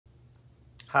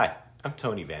Hi, I'm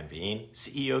Tony Van Veen,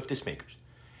 CEO of Discmakers.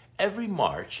 Every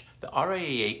March, the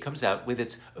RIAA comes out with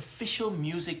its official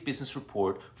music business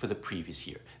report for the previous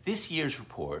year. This year's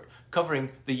report, covering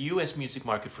the US music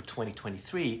market for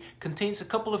 2023, contains a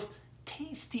couple of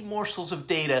tasty morsels of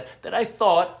data that I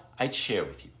thought I'd share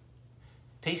with you.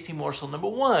 Tasty morsel number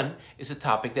one is a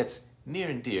topic that's near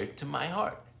and dear to my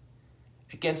heart.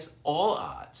 Against all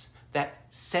odds, that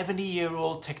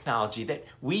 70-year-old technology that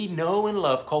we know and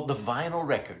love called the vinyl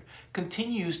record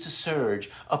continues to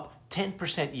surge up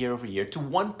 10% year over year to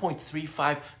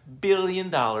 $1.35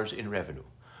 billion in revenue.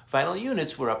 Vinyl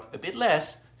units were up a bit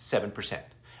less, 7%.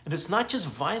 And it's not just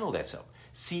vinyl that's up.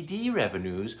 CD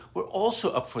revenues were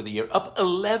also up for the year, up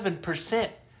 11%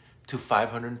 to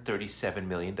 $537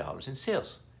 million in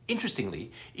sales.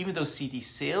 Interestingly, even though CD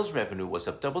sales revenue was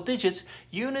up double digits,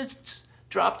 units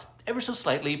dropped ever so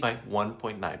slightly by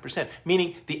 1.9%,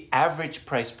 meaning the average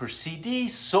price per CD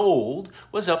sold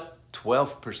was up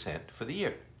 12% for the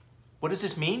year. What does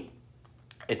this mean?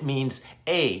 It means,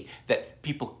 A, that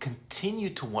people continue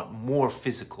to want more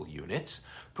physical units,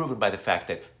 proven by the fact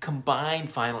that combined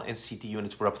vinyl and CD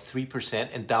units were up 3%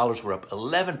 and dollars were up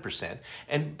 11%,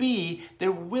 and B,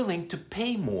 they're willing to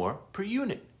pay more per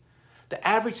unit. The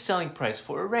average selling price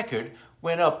for a record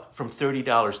went up from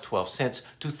 $30.12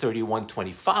 to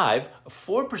 $31.25, a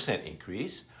 4%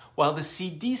 increase, while the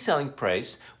CD selling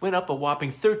price went up a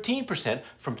whopping 13%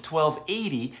 from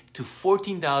 $12.80 to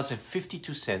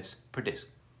 $14.52 per disc.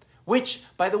 Which,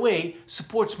 by the way,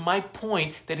 supports my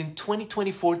point that in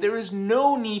 2024, there is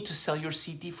no need to sell your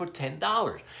CD for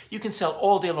 $10. You can sell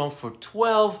all day long for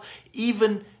 $12,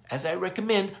 even, as I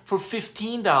recommend, for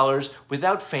 $15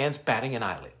 without fans batting an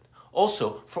eyelid.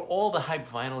 Also, for all the hype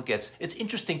vinyl gets, it's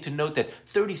interesting to note that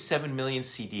 37 million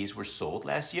CDs were sold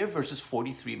last year versus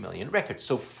 43 million records.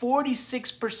 So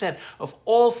 46% of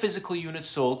all physical units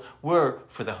sold were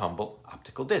for the humble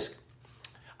optical disc.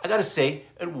 I gotta say,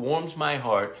 it warms my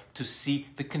heart to see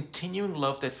the continuing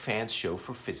love that fans show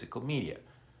for physical media.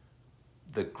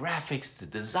 The graphics, the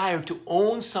desire to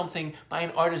own something by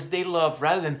an artist they love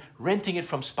rather than renting it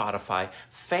from Spotify,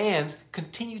 fans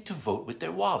continue to vote with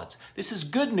their wallets. This is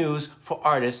good news for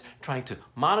artists trying to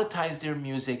monetize their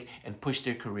music and push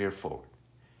their career forward.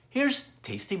 Here's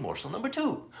tasty morsel number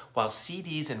two. While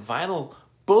CDs and vinyl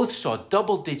both saw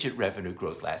double-digit revenue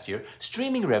growth last year,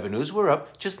 streaming revenues were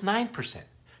up just 9%.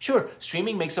 Sure,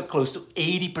 streaming makes up close to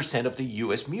 80% of the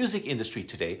US music industry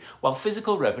today, while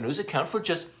physical revenues account for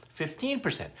just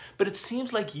 15%. But it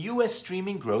seems like US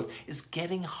streaming growth is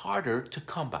getting harder to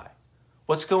come by.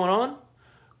 What's going on?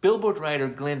 Billboard writer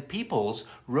Glenn Peoples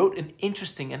wrote an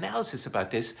interesting analysis about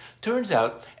this. Turns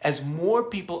out, as more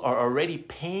people are already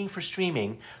paying for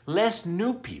streaming, less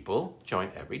new people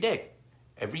join every day,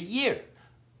 every year.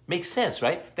 Makes sense,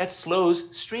 right? That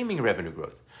slows streaming revenue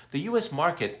growth. The US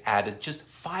market added just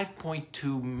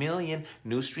 5.2 million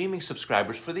new streaming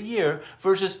subscribers for the year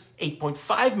versus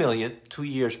 8.5 million 2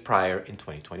 years prior in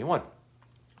 2021.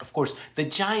 Of course, the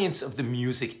giants of the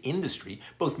music industry,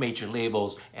 both major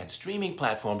labels and streaming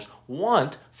platforms,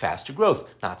 want faster growth,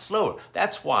 not slower.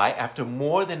 That's why, after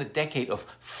more than a decade of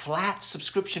flat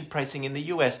subscription pricing in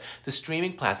the US, the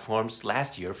streaming platforms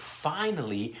last year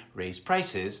finally raised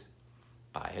prices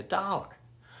by $1.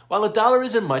 While $1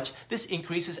 isn't much, this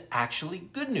increase is actually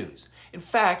good news. In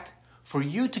fact, for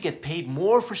you to get paid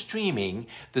more for streaming,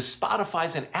 the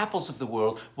Spotifys and Apples of the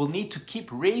world will need to keep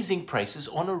raising prices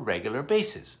on a regular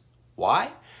basis.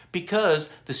 Why? Because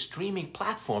the streaming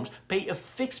platforms pay a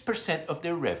fixed percent of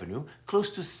their revenue, close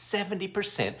to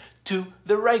 70%, to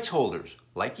the rights holders,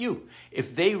 like you.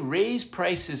 If they raise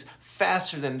prices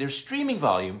faster than their streaming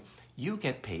volume, you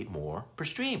get paid more per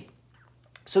stream.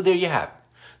 So there you have it.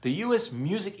 The US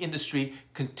music industry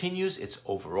continues its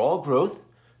overall growth,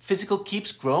 physical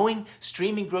keeps growing,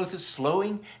 streaming growth is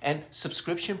slowing, and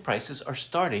subscription prices are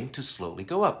starting to slowly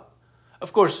go up.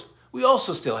 Of course, we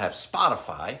also still have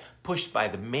Spotify, pushed by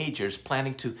the majors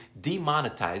planning to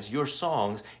demonetize your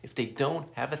songs if they don't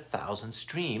have 1,000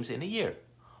 streams in a year.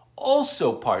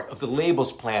 Also part of the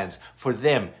label's plans for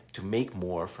them to make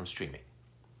more from streaming.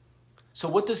 So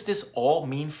what does this all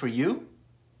mean for you?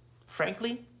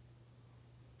 Frankly,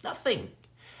 nothing.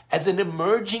 As an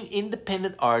emerging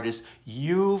independent artist,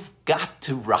 you've got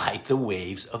to ride the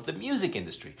waves of the music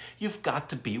industry. You've got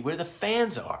to be where the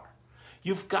fans are.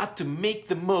 You've got to make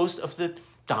the most of the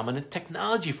dominant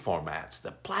technology formats,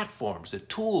 the platforms, the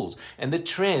tools, and the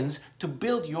trends to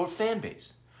build your fan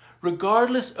base.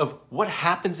 Regardless of what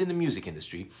happens in the music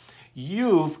industry,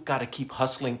 you've got to keep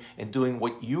hustling and doing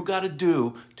what you got to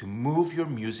do to move your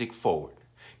music forward.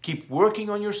 Keep working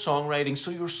on your songwriting so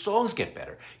your songs get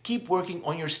better. Keep working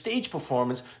on your stage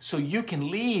performance so you can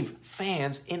leave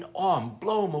fans in awe and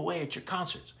blow them away at your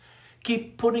concerts.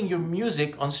 Keep putting your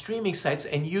music on streaming sites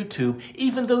and YouTube,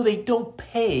 even though they don't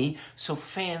pay, so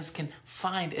fans can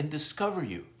find and discover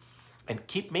you. And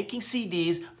keep making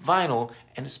CDs, vinyl,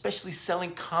 and especially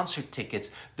selling concert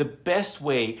tickets the best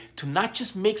way to not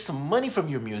just make some money from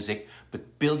your music,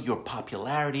 but build your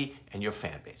popularity and your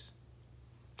fan base.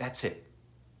 That's it.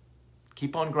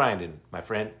 Keep on grinding, my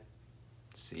friend.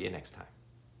 See you next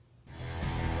time.